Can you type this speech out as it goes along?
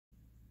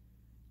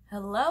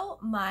Hello,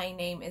 my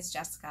name is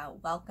Jessica.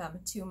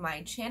 Welcome to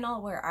my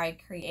channel where I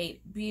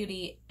create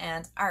beauty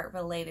and art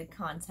related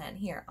content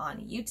here on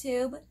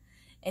YouTube.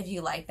 If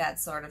you like that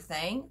sort of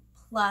thing,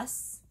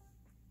 plus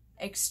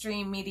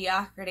extreme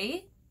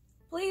mediocrity,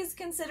 please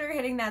consider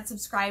hitting that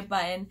subscribe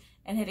button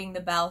and hitting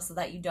the bell so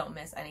that you don't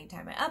miss any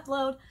time I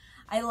upload.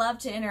 I love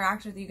to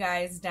interact with you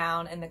guys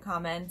down in the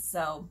comments,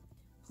 so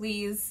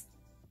please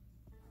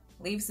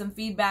leave some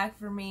feedback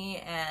for me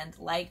and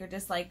like or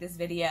dislike this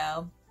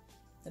video,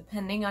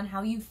 depending on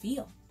how you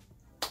feel.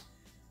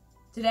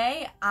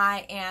 Today,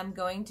 I am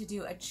going to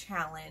do a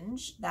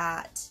challenge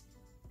that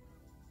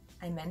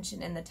I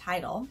mentioned in the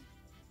title.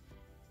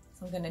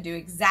 So I'm going to do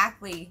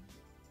exactly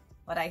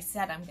what I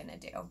said I'm going to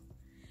do.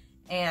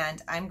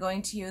 And I'm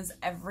going to use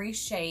every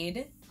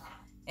shade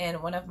in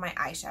one of my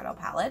eyeshadow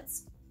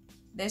palettes.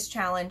 This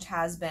challenge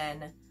has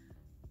been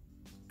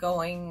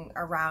going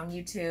around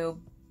YouTube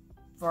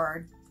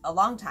for a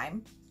long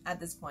time at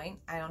this point.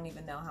 I don't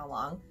even know how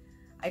long.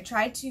 I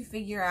tried to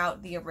figure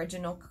out the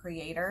original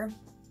creator,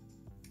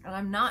 and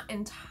I'm not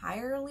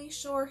entirely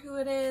sure who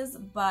it is,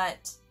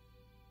 but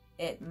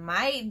it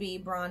might be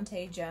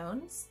Bronte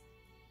Jones.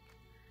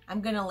 I'm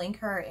going to link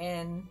her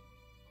in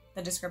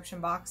the description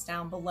box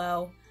down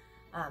below.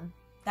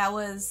 That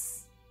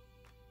was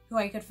who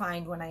I could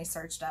find when I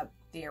searched up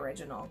the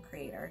original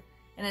creator,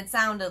 and it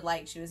sounded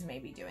like she was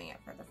maybe doing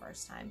it for the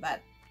first time,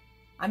 but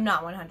I'm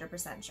not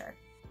 100% sure.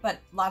 But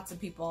lots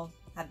of people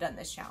have done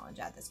this challenge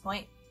at this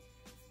point.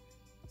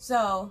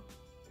 So,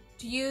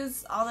 to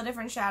use all the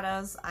different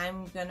shadows,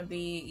 I'm going to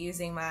be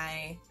using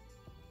my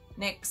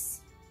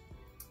NYX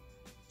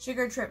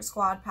Sugar Trip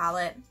Squad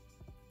palette.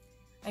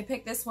 I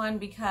picked this one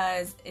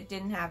because it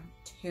didn't have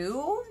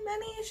too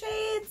many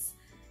shades,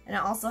 and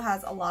it also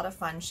has a lot of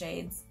fun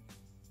shades.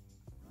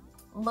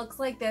 It looks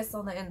like this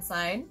on the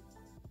inside.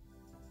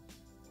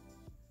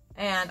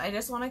 And I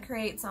just want to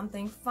create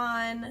something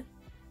fun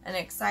and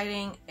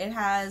exciting.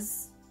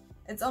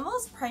 It's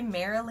almost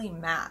primarily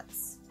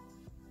mattes.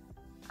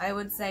 I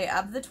would say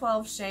of the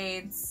 12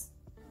 shades,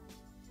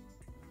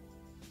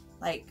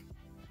 like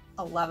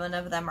 11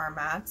 of them are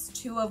mattes,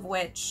 2 of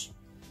which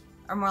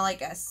are more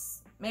like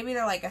maybe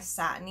they're like a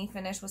satiny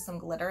finish with some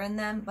glitter in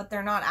them, but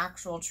they're not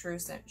actual true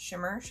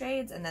shimmer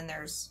shades, and then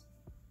there's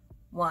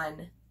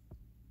one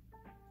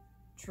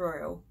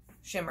true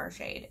shimmer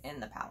shade in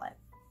the palette.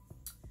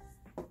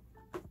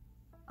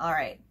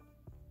 Alright,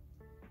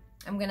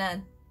 I'm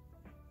gonna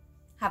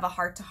have a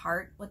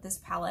heart-to-heart with this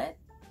palette,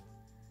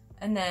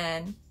 and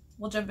then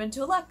we'll jump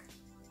into a look.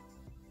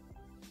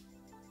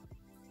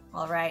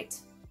 Alright,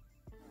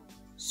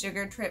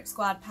 Sugar Trip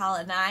Squad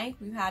palette and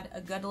we've had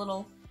a good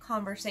little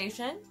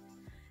conversation,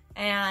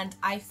 and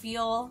I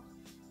feel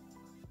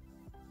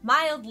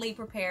mildly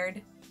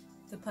prepared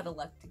to put a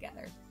look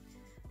together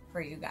for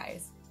you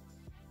guys.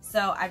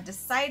 So I've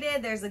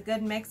decided there's a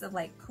good mix of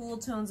like cool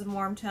tones and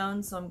warm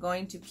tones, so I'm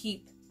going to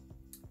keep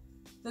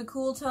the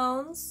cool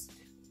tones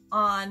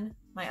on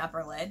my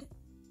upper lid,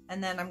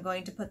 and then I'm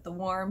going to put the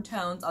warm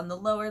tones on the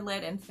lower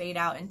lid and fade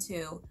out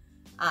into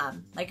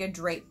like a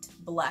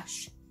draped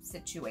blush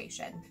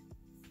situation.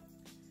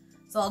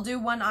 So I'll do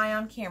one eye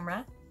on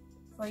camera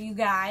for you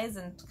guys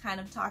and kind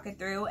of talk it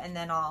through, and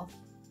then I'll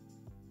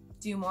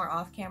do more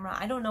off camera.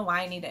 I don't know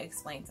why I need to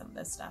explain some of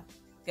this stuff.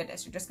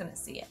 Goodness, you're just gonna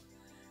see it.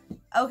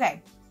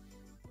 Okay.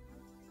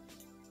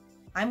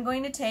 I'm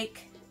going to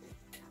take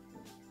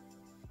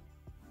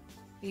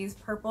these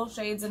purple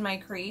shades in my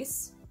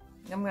crease.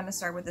 I'm going to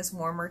start with this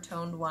warmer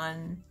toned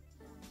one.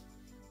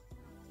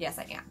 Yes,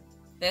 I am.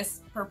 This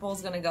purple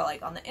is going to go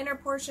like on the inner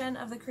portion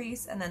of the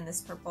crease, and then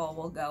this purple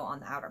will go on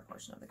the outer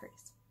portion of the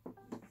crease.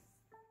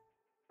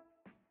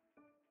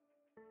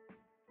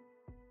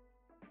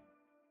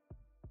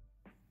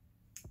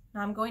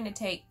 Now I'm going to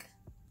take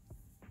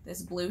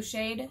this blue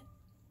shade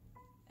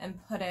and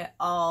put it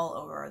all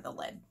over the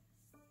lid.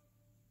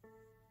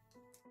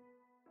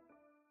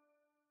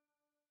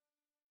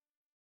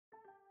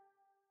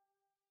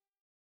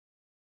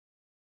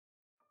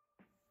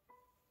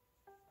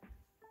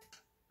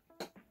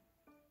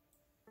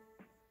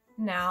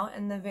 Now,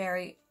 in the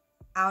very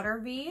outer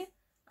V,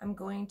 I'm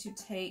going to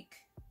take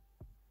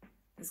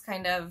this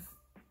kind of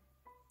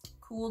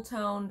cool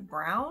toned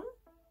brown.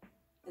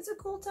 Is it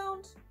cool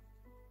toned?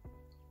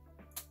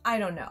 I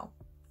don't know.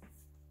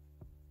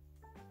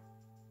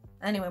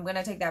 Anyway, I'm going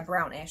to take that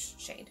brownish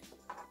shade.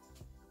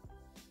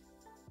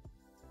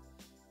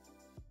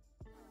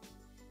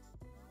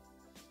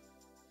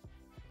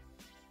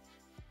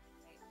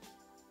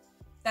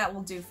 That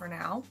will do for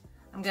now.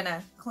 I'm going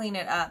to clean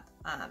it up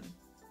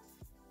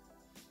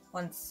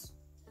once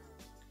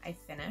I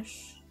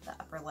finish the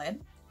upper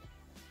lid.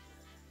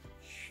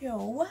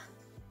 So,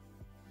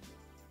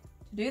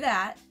 to do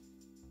that,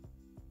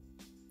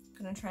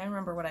 I'm going to try and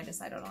remember what I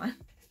decided on.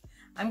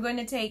 I'm going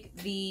to take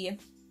the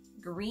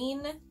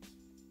green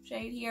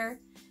shade here,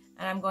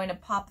 and I'm going to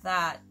pop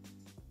that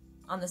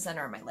on the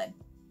center of my lid.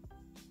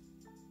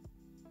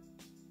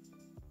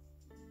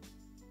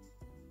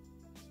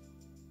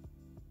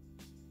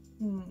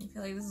 I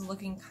feel like this is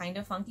looking kind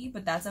of funky,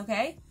 but that's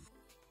okay.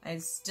 I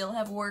still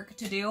have work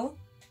to do.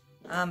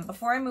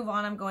 Before I move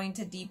on, I'm going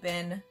to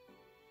deepen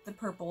the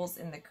purples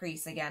in the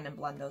crease again and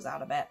blend those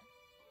out a bit.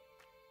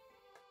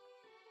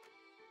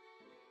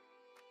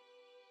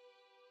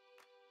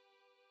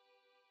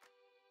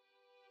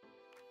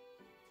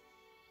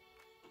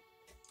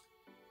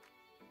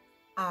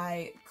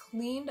 I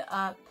cleaned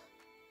up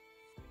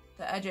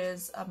the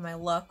edges of my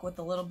look with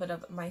a little bit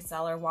of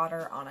micellar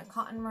water on a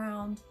cotton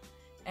round,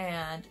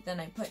 and then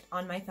I put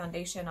on my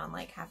foundation on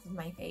like half of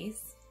my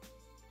face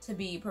to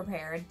be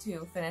prepared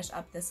to finish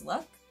up this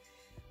look.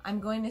 I'm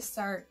going to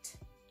start,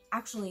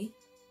 actually,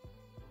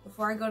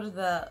 before I go to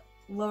the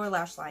lower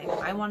lash line,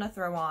 I want to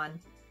throw on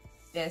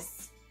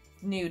this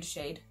nude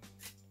shade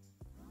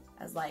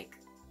as like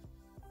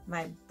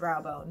my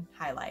brow bone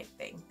highlight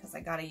thing, because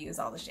I gotta use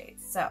all the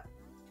shades. So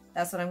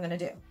that's what I'm gonna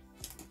do.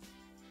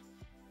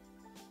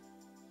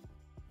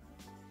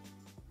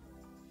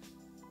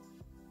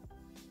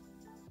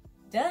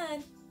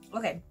 Done.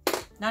 Okay,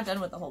 not done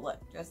with the whole look,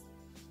 just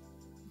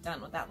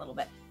done with that little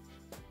bit.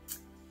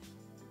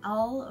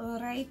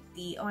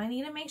 Alrighty. Oh, I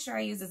need to make sure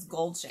I use this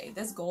gold shade.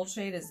 This gold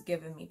shade is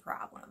giving me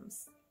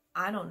problems.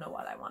 I don't know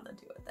what I want to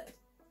do with it,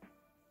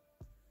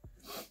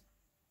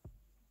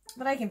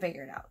 but I can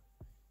figure it out.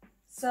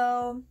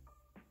 So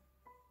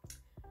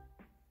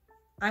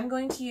I'm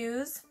going to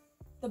use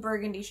the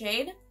burgundy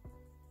shade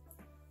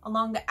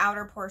along the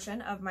outer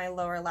portion of my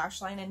lower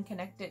lash line and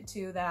connect it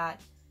to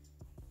that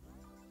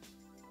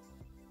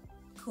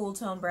cool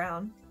tone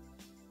brown.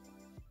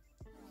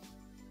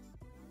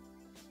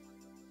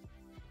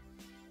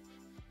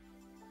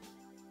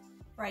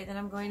 Right, then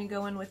I'm going to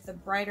go in with the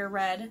brighter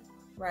red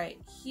right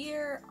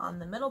here on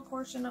the middle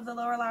portion of the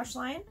lower lash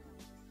line.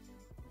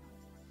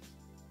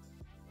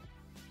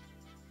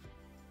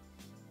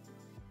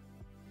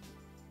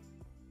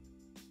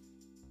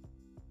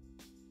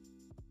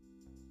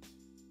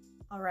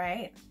 All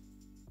right,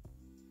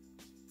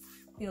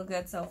 feel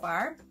good so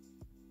far.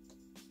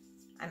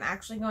 I'm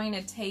actually going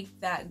to take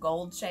that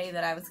gold shade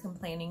that I was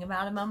complaining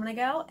about a moment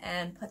ago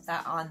and put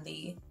that on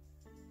the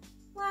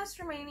last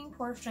remaining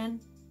portion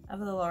of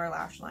the lower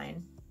lash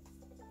line.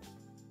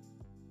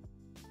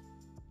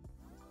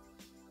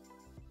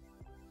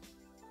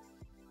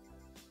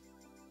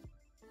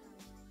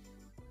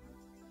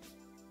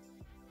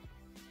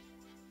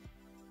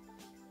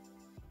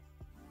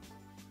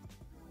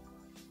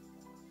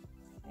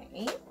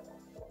 Okay.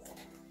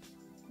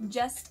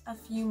 Just a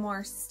few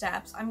more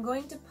steps. I'm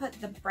going to put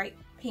the bright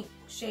pink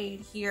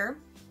shade here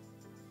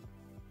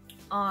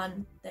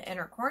on the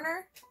inner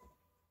corner.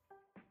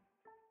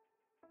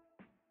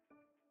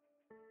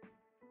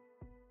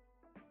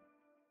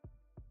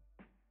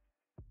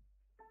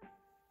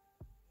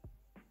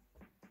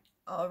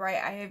 All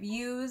right, I have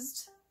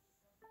used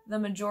the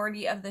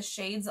majority of the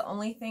shades. The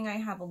only thing I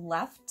have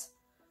left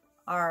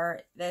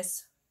are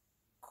this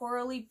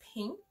corally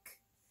pink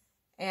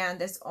and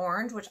this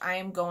orange, which I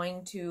am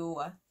going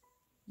to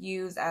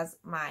use as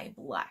my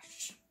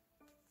blush.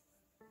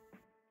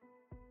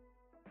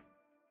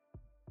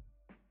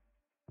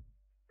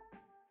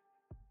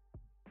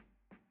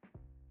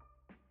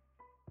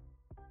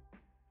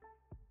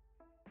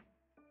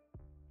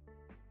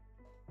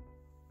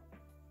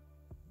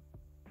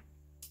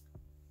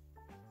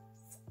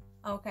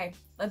 Okay,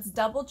 let's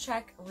double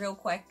check real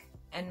quick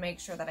and make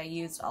sure that I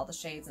used all the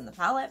shades in the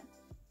palette.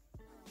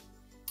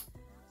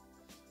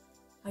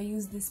 I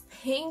use this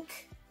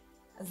pink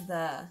as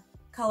the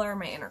color in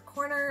my inner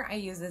corner. I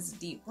use this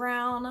deep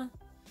brown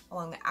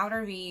along the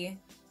outer V.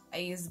 I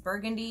use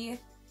burgundy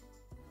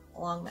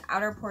along the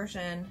outer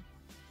portion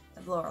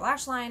of the lower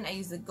lash line. I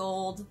use the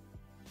gold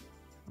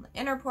on the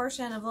inner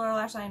portion of the lower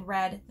lash line,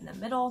 red in the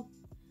middle.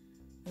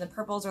 And the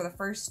purples are the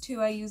first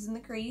two I use in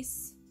the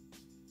crease.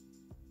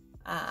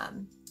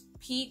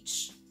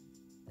 Peach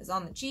is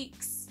on the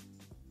cheeks.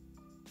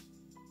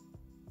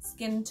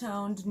 Skin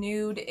toned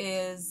nude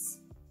is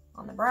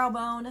on the brow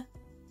bone.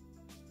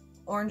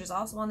 Orange is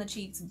also on the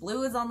cheeks.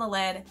 Blue is on the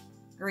lid.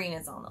 Green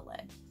is on the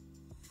lid.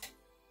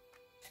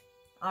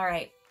 All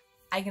right,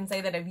 I can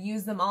say that I've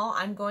used them all.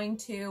 I'm going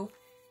to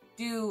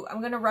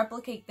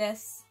replicate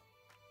this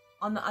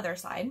on the other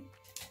side. And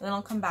then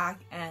I'll come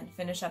back and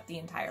finish up the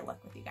entire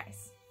look with you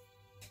guys.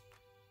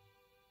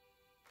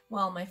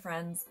 Well, my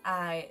friends,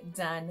 I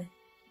done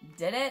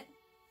did it.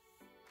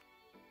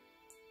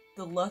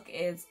 The look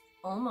is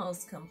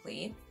almost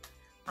complete.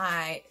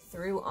 I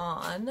threw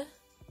on a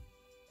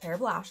pair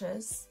of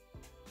lashes.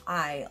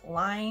 I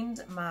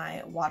lined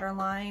my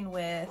waterline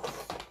with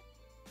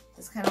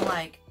this kind of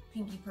like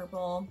pinky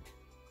purple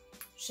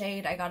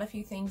shade. I got a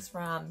few things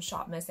from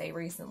Shop Miss A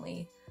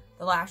recently.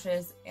 The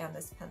lashes and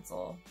this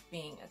pencil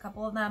being a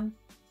couple of them.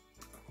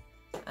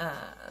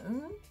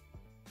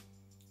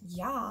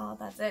 Yeah,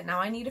 that's it. Now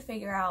I need to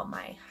figure out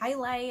my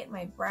highlight,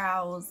 my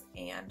brows,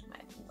 and my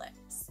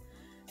lips.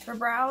 For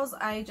brows,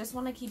 I just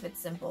want to keep it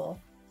simple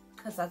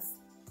because that's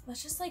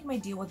just like my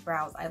deal with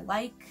brows. I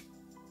like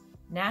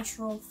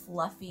natural,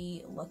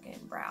 fluffy looking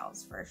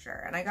brows for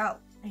sure. And I got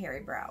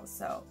hairy brows,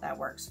 so that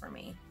works for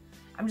me.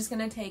 I'm just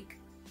going to take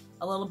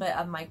a little bit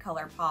of my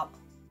ColourPop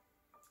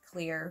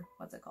clear,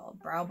 what's it called?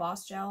 Brow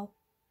Boss gel.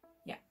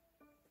 Yeah.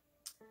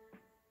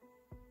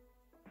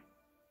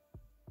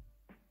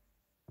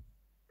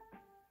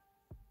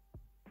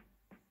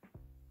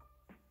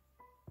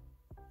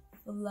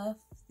 Fluff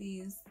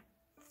these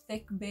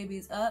thick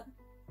babies up.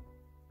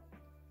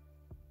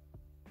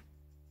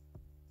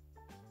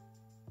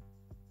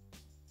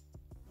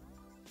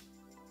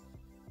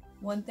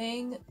 One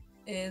thing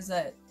is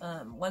that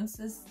once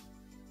this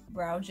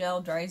brow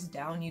gel dries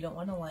down, you don't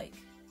want to like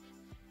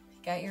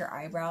pick at your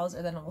eyebrows,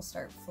 or then it will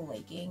start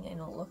flaking and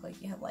it'll look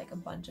like you have like a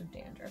bunch of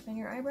dandruff in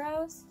your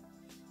eyebrows.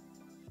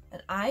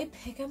 And I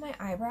pick at my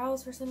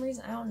eyebrows for some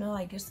reason. I don't know.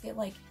 I just get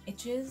like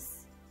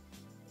itches.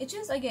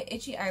 I get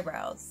itchy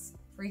eyebrows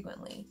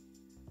frequently.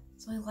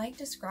 So I like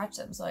to scratch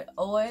them. So I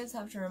always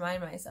have to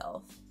remind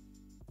myself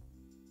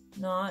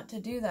not to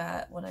do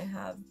that when I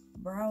have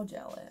brow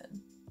gel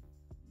in.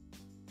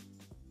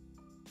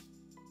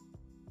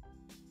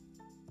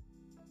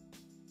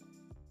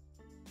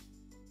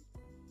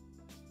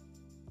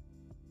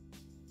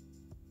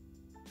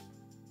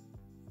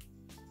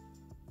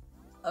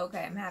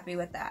 Okay, I'm happy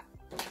with that.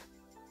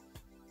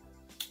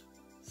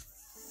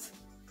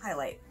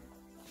 Highlight.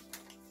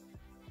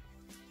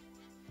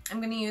 I'm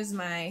gonna use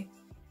my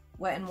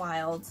Wet n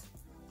Wild,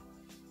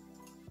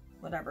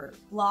 whatever,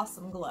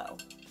 Blossom Glow.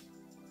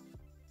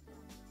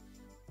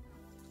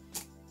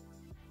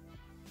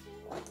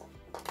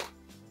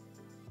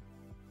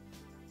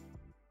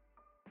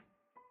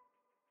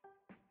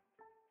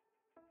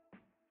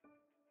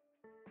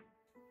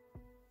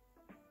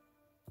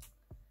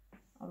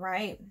 All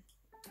right.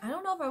 I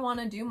don't know if I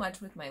want to do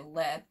much with my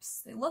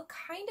lips. They look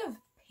kind of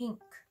pink.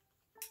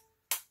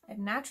 I have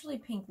naturally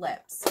pink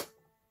lips.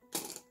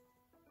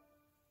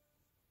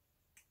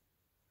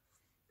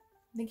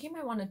 I think you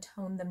might want to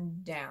tone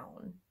them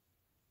down.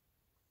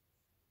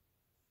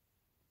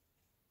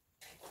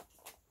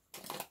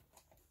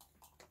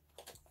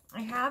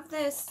 I have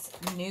this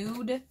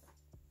nude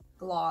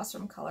gloss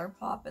from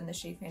ColourPop in the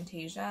shade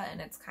Fantasia, and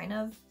it's kind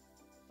of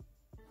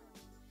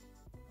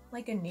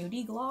like a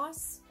nudie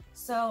gloss.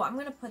 So I'm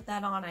going to put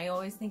that on. I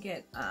always think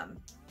it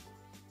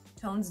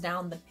tones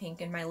down the pink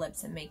in my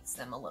lips and makes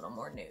them a little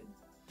more nude.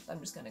 So I'm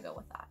just going to go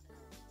with that.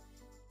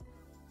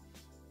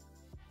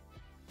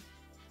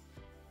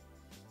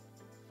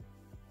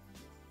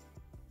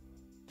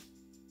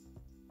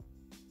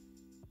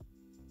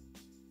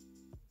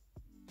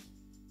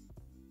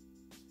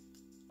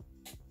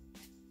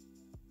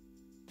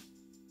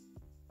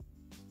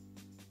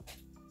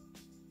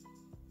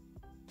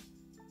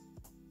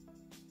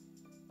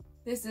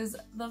 This is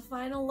the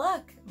final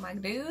look, my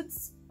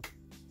dudes.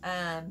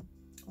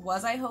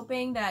 Was I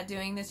hoping that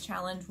doing this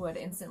challenge would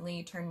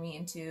instantly turn me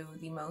into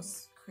the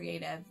most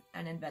creative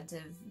and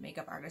inventive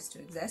makeup artist to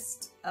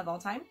exist of all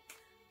time?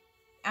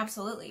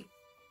 Absolutely.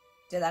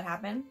 Did that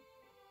happen?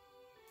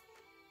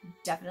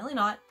 Definitely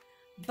not.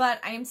 But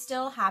I am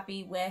still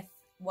happy with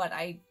what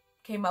I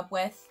came up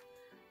with.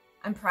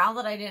 I'm proud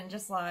that I didn't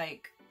just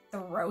like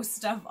throw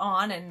stuff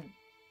on and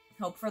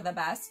hope for the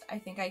best. I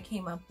think I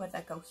came up with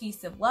a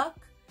cohesive look.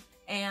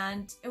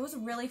 And it was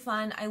really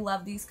fun. I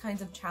love these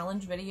kinds of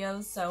challenge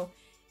videos. So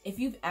if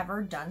you've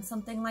ever done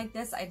something like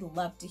this, I'd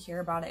love to hear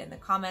about it in the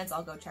comments.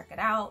 I'll go check it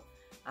out.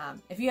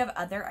 If you have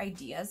other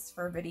ideas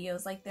for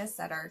videos like this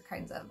that are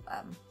kinds of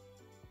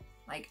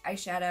like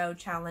eyeshadow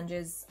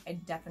challenges,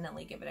 I'd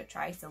definitely give it a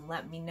try. So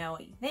let me know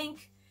what you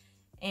think.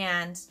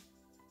 And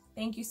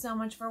thank you so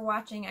much for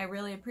watching. I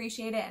really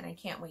appreciate it, and I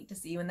can't wait to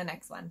see you in the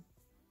next one.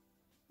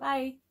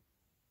 Bye.